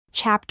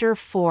Chapter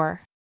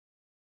 4.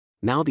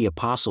 Now the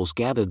apostles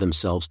gathered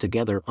themselves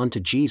together unto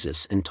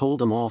Jesus and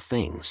told him all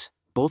things,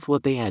 both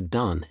what they had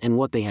done and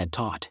what they had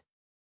taught.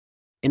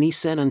 And he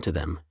said unto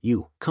them,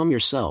 Come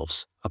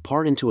yourselves,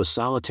 apart into a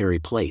solitary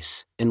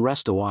place, and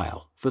rest a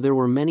while, for there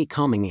were many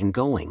coming and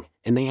going,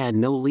 and they had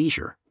no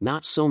leisure,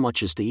 not so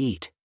much as to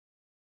eat.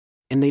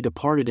 And they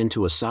departed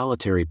into a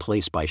solitary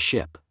place by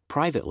ship,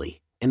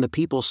 privately, and the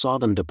people saw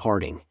them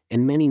departing,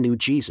 and many knew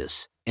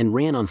Jesus, and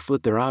ran on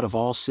foot there out of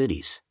all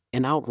cities,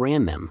 and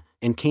outran them,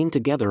 and came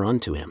together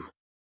unto him.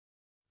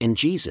 And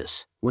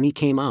Jesus, when he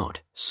came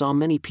out, saw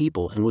many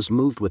people and was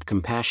moved with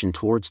compassion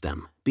towards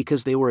them,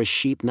 because they were as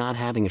sheep not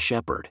having a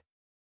shepherd.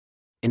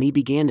 And he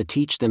began to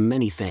teach them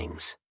many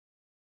things.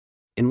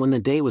 And when the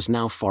day was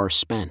now far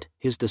spent,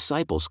 his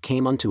disciples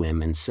came unto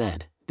him and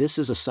said, This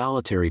is a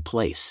solitary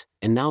place,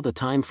 and now the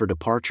time for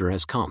departure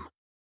has come.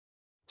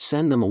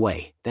 Send them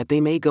away, that they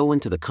may go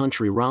into the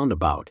country round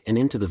about and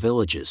into the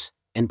villages,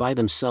 and buy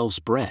themselves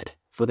bread,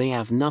 for they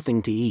have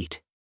nothing to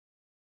eat.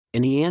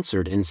 And he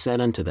answered and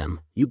said unto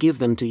them, You give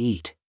them to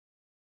eat.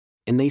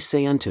 And they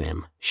say unto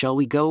him, Shall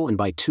we go and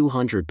buy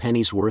 200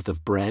 pennies worth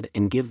of bread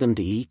and give them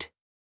to eat?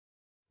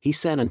 He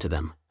said unto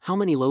them, How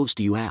many loaves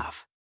do you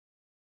have?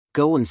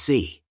 Go and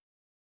see.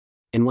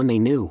 And when they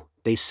knew,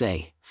 they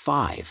say,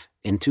 5,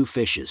 and 2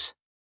 fishes.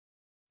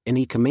 And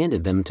he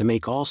commanded them to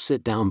make all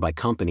sit down by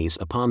companies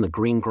upon the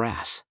green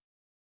grass.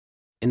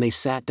 And they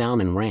sat down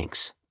in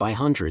ranks, by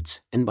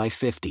hundreds, and by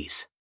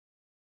 50s.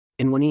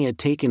 And when he had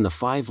taken the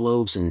 5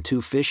 loaves and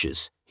 2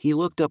 fishes, he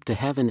looked up to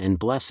heaven and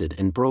blessed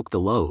and broke the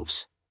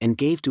loaves, and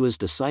gave to his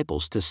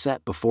disciples to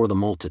set before the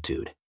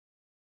multitude.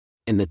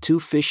 And the 2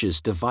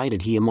 fishes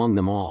divided he among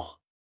them all.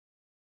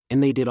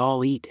 And they did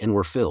all eat and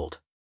were filled.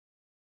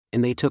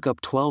 And they took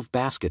up 12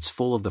 baskets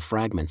full of the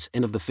fragments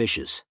and of the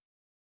fishes.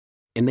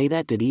 And they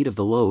that did eat of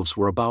the loaves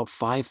were about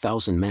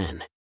 5,000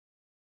 men.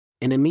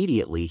 And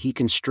immediately he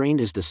constrained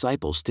his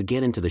disciples to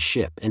get into the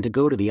ship and to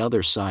go to the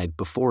other side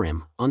before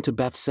him, unto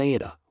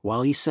Bethsaida,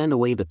 while he sent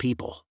away the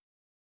people.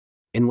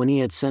 And when he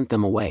had sent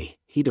them away,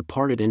 he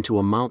departed into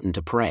a mountain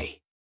to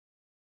pray.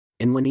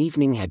 And when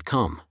evening had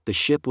come, the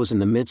ship was in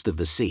the midst of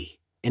the sea,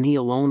 and he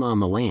alone on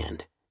the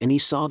land, and he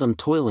saw them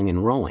toiling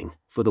and rowing,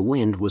 for the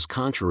wind was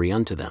contrary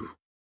unto them.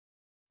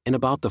 And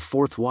about the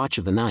 4th watch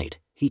of the night,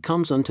 he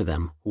comes unto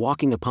them,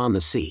 walking upon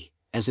the sea,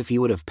 as if he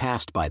would have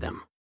passed by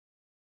them.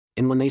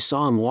 And when they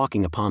saw him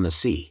walking upon the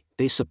sea,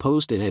 they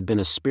supposed it had been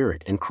a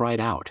spirit and cried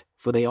out,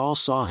 for they all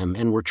saw him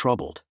and were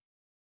troubled.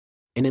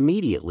 And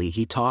immediately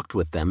he talked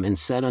with them and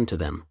said unto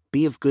them,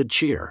 Be of good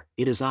cheer,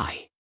 it is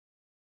I.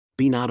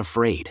 Be not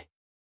afraid.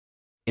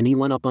 And he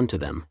went up unto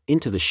them,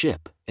 into the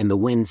ship, and the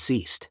wind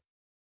ceased.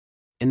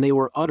 And they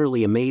were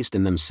utterly amazed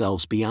in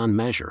themselves beyond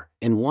measure,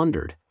 and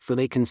wondered, for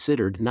they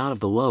considered not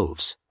of the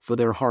loaves, for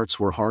their hearts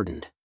were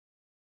hardened.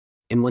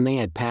 And when they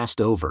had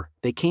passed over,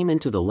 they came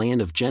into the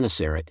land of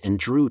Gennesaret and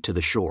drew to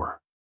the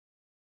shore.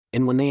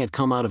 And when they had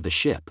come out of the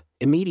ship,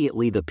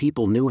 immediately the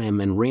people knew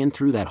him and ran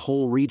through that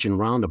whole region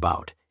round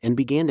about, and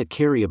began to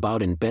carry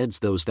about in beds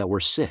those that were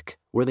sick,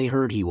 where they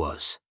heard he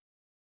was.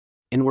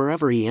 And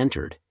wherever he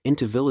entered,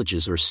 into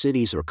villages or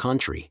cities or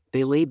country,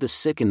 they laid the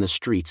sick in the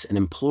streets and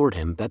implored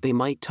him that they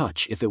might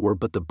touch if it were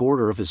but the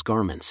border of his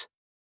garments.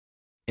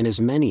 And as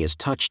many as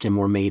touched him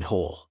were made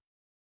whole.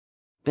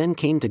 Then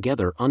came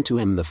together unto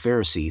him the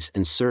Pharisees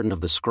and certain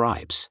of the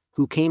scribes,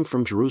 who came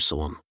from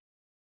Jerusalem.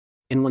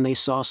 And when they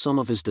saw some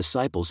of his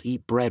disciples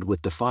eat bread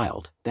with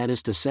defiled, that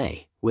is to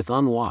say, with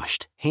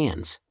unwashed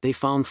hands, they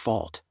found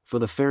fault, for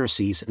the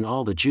Pharisees and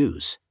all the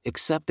Jews,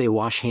 except they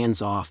wash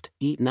hands oft,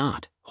 eat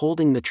not,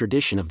 holding the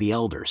tradition of the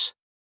elders.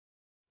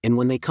 And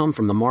when they come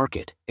from the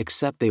market,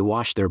 except they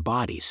wash their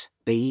bodies,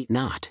 they eat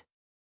not.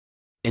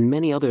 And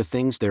many other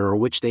things there are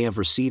which they have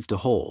received to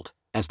hold,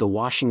 as the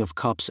washing of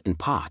cups and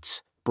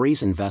pots,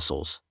 brazen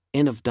vessels,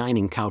 and of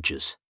dining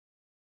couches.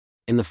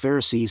 And the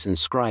Pharisees and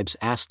scribes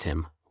asked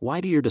him, Why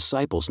do your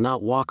disciples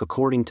not walk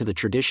according to the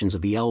traditions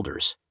of the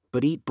elders,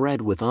 but eat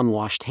bread with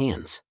unwashed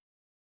hands?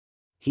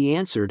 He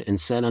answered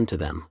and said unto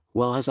them,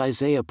 Well, as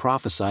Isaiah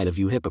prophesied of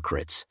you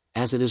hypocrites,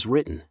 as it is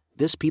written,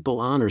 This people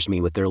honors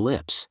me with their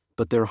lips,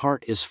 but their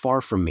heart is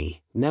far from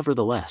me,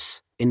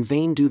 nevertheless, in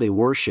vain do they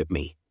worship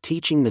me,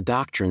 teaching the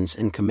doctrines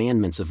and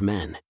commandments of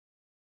men.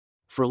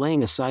 For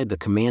laying aside the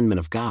commandment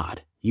of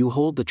God, you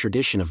hold the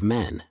tradition of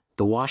men,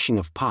 the washing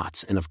of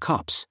pots and of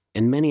cups,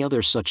 and many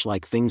other such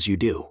like things you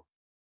do.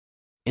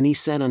 And he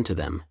said unto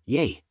them,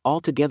 Yea,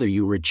 altogether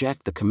you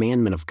reject the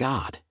commandment of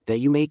God, that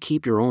you may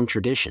keep your own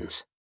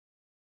traditions.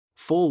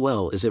 Full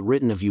well is it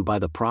written of you by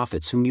the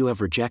prophets whom you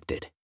have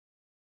rejected.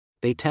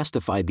 They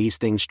testified these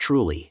things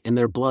truly, and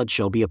their blood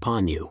shall be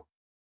upon you.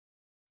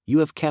 You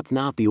have kept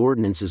not the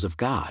ordinances of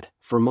God,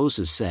 for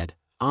Moses said,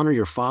 Honor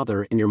your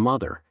father and your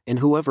mother, and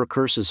whoever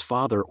curses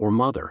father or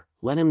mother,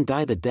 let him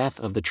die the death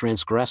of the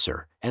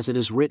transgressor, as it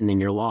is written in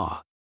your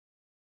law.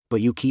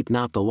 But you keep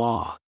not the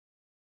law.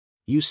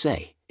 You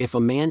say, If a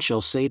man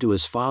shall say to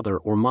his father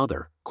or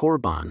mother,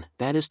 Korban,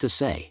 that is to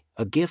say,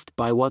 a gift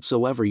by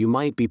whatsoever you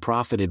might be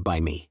profited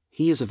by me,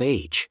 he is of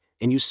age,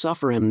 and you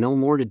suffer him no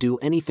more to do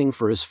anything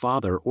for his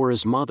father or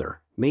his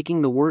mother,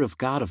 making the word of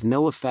God of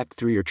no effect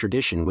through your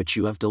tradition which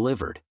you have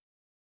delivered.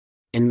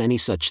 And many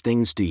such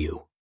things do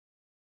you.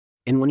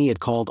 And when he had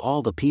called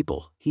all the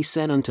people, he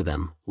said unto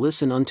them,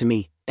 Listen unto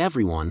me,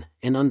 everyone,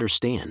 and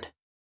understand.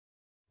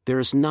 There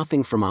is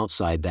nothing from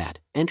outside that,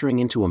 entering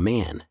into a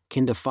man,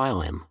 can defile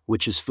him,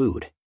 which is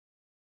food.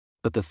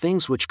 But the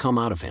things which come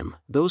out of him,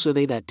 those are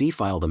they that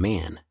defile the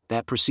man,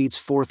 that proceeds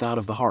forth out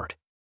of the heart.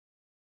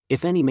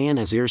 If any man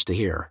has ears to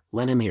hear,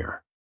 let him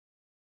hear.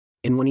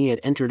 And when he had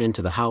entered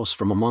into the house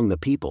from among the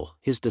people,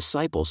 his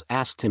disciples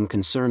asked him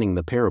concerning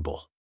the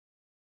parable.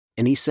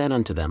 And he said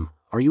unto them,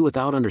 Are you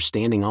without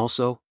understanding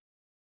also?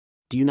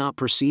 Do you not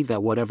perceive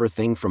that whatever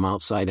thing from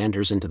outside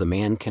enters into the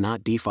man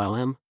cannot defile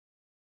him?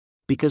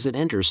 Because it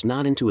enters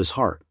not into his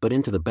heart but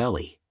into the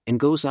belly, and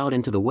goes out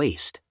into the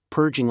waste,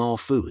 purging all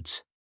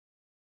foods.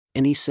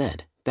 And he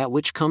said, That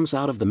which comes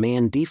out of the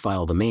man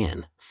defile the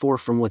man, for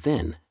from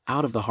within,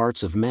 out of the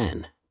hearts of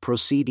men,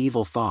 proceed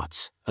evil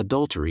thoughts,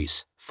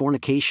 adulteries,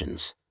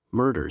 fornications,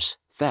 murders,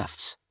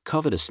 thefts,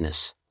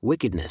 covetousness,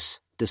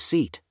 wickedness,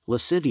 deceit,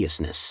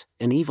 lasciviousness,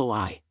 an evil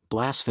eye,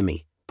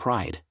 blasphemy,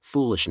 pride,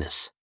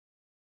 foolishness.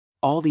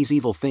 All these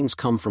evil things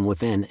come from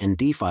within and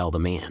defile the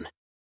man.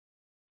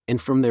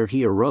 And from there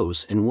he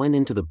arose and went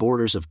into the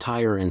borders of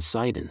Tyre and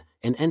Sidon,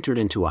 and entered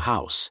into a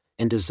house,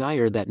 and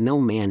desired that no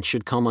man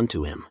should come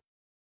unto him.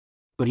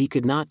 But he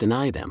could not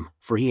deny them,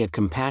 for he had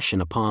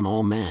compassion upon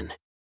all men.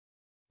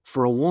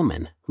 For a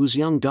woman, whose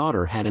young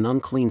daughter had an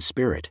unclean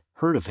spirit,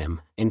 heard of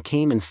him, and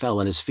came and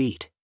fell at his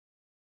feet.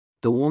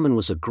 The woman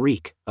was a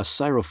Greek, a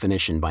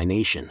Syrophoenician by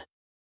nation.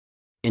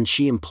 And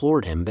she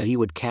implored him that he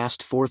would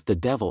cast forth the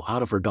devil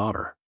out of her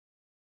daughter.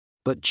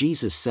 But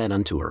Jesus said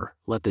unto her,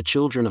 Let the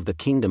children of the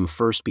kingdom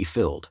first be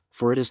filled,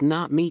 for it is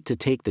not meet to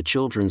take the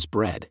children's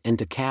bread and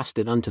to cast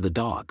it unto the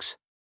dogs.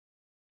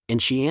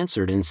 And she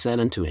answered and said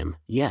unto him,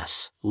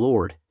 Yes,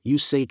 Lord, you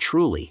say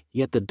truly,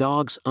 yet the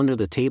dogs under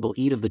the table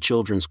eat of the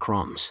children's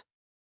crumbs.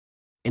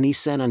 And he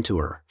said unto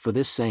her, For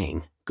this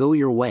saying, Go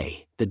your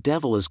way, the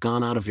devil is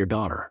gone out of your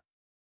daughter.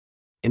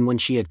 And when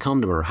she had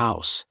come to her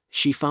house,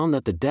 she found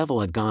that the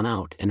devil had gone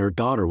out and her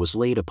daughter was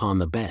laid upon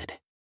the bed.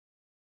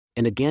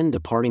 And again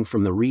departing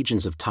from the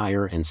regions of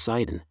Tyre and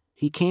Sidon,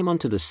 he came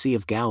unto the Sea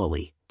of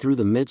Galilee, through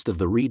the midst of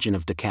the region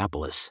of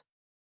Decapolis.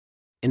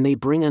 And they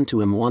bring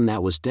unto him one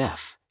that was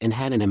deaf, and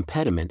had an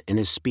impediment in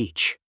his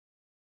speech.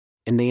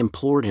 And they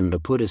implored him to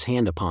put his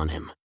hand upon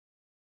him.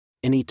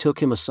 And he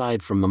took him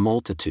aside from the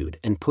multitude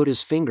and put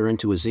his finger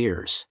into his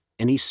ears,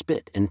 and he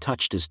spit and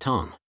touched his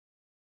tongue.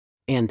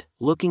 And,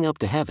 looking up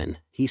to heaven,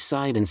 he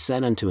sighed and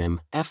said unto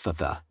him,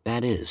 Ephphatha,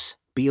 that is,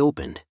 be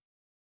opened.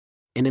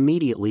 And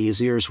immediately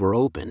his ears were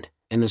opened,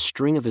 and the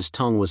string of his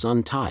tongue was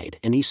untied,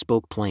 and he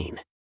spoke plain.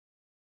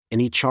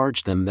 And he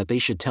charged them that they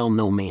should tell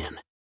no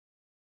man.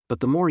 But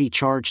the more he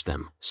charged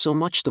them, so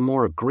much the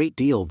more a great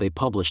deal they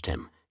published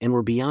him, and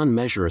were beyond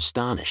measure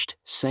astonished,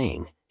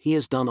 saying, He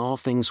has done all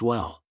things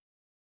well.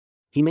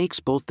 He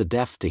makes both the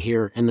deaf to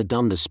hear and the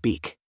dumb to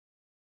speak.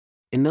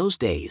 In those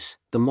days,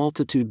 the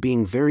multitude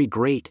being very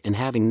great and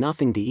having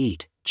nothing to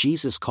eat,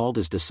 Jesus called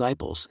his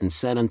disciples and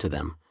said unto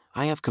them,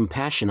 I have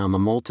compassion on the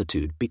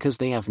multitude because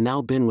they have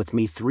now been with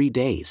me 3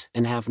 days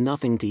and have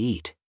nothing to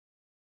eat.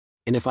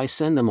 And if I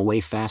send them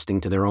away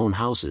fasting to their own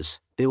houses,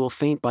 they will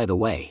faint by the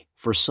way,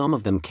 for some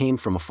of them came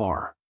from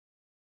afar.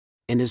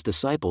 And his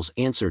disciples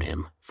answered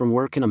him, From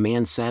where can a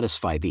man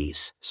satisfy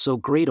these, so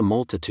great a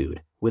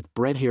multitude, with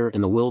bread here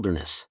in the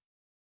wilderness?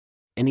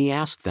 And he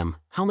asked them,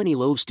 How many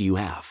loaves do you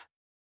have?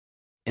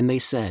 And they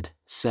said,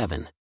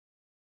 7.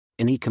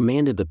 And he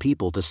commanded the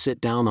people to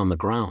sit down on the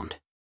ground.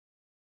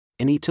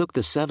 And he took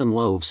the 7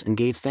 loaves and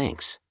gave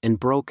thanks, and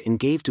broke and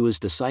gave to his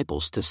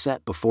disciples to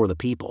set before the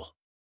people.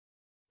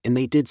 And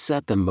they did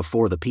set them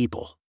before the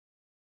people.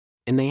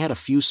 And they had a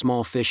few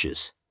small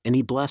fishes, and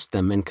he blessed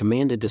them and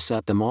commanded to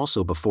set them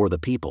also before the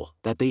people,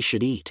 that they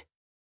should eat.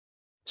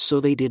 So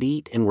they did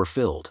eat and were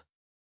filled.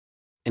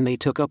 And they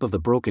took up of the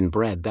broken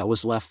bread that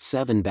was left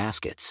 7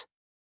 baskets.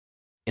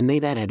 And they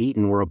that had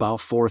eaten were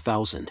about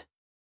 4,000.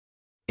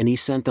 And he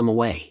sent them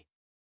away.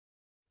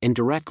 And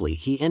directly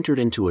he entered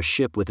into a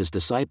ship with his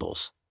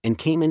disciples, and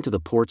came into the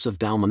ports of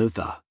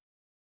Dalmanutha.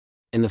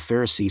 And the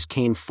Pharisees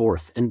came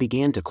forth and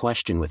began to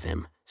question with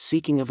him,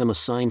 seeking of him a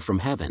sign from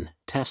heaven,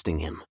 testing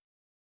him.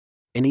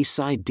 And he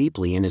sighed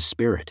deeply in his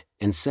spirit,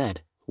 and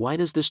said, Why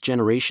does this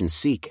generation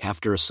seek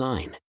after a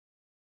sign?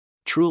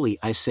 Truly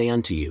I say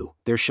unto you,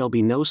 there shall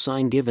be no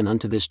sign given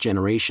unto this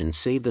generation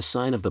save the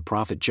sign of the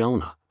prophet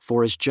Jonah.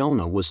 For as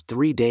Jonah was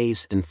 3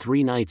 days and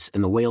 3 nights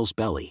in the whale's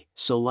belly,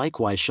 so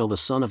likewise shall the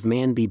Son of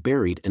Man be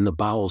buried in the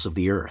bowels of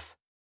the earth.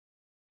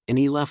 And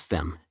he left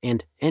them,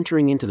 and,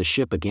 entering into the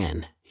ship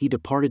again, he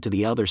departed to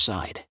the other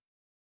side.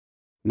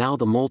 Now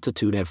the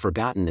multitude had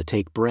forgotten to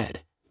take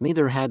bread,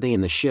 neither had they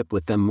in the ship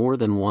with them more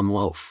than 1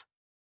 loaf.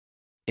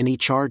 And he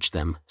charged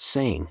them,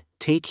 saying,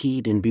 Take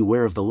heed and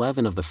beware of the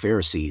leaven of the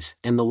Pharisees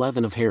and the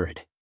leaven of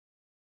Herod.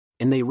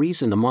 And they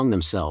reasoned among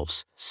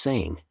themselves,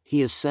 saying, He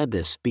has said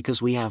this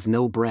because we have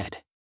no bread.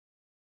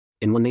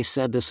 And when they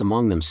said this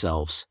among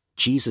themselves,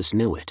 Jesus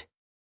knew it.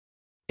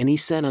 And he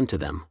said unto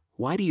them,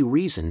 Why do you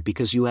reason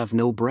because you have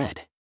no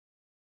bread?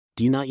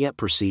 Do you not yet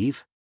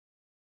perceive?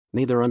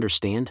 Neither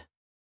understand?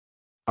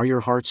 Are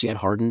your hearts yet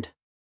hardened?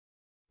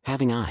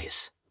 Having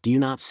eyes, do you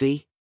not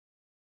see?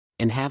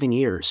 And having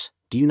ears,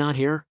 do you not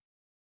hear?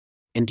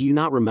 And do you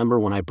not remember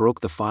when I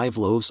broke the 5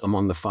 loaves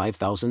among the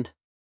 5,000?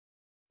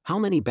 How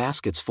many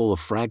baskets full of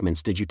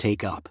fragments did you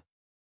take up?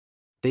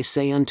 They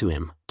say unto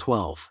him,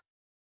 12.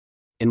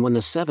 And when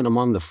the 7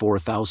 among the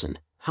 4,000,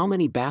 how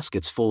many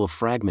baskets full of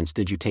fragments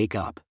did you take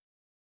up?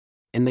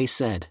 And they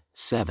said,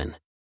 7.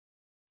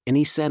 And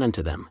he said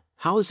unto them,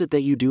 How is it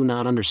that you do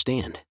not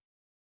understand?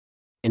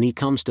 And he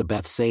comes to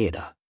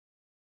Bethsaida.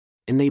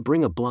 And they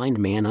bring a blind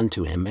man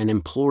unto him and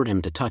implored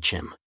him to touch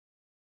him.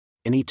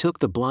 And he took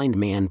the blind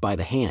man by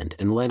the hand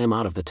and led him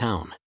out of the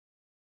town.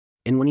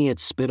 And when he had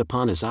spit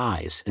upon his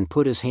eyes and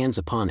put his hands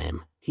upon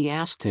him, he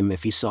asked him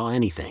if he saw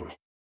anything.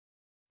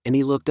 And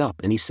he looked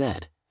up and he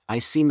said, I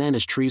see men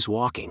as trees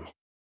walking.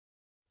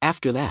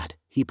 After that,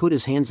 he put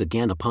his hands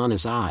again upon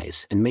his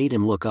eyes and made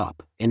him look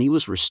up, and he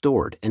was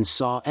restored and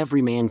saw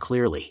every man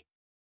clearly.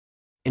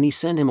 And he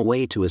sent him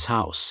away to his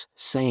house,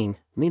 saying,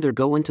 Neither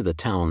go into the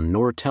town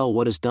nor tell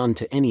what is done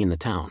to any in the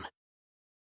town.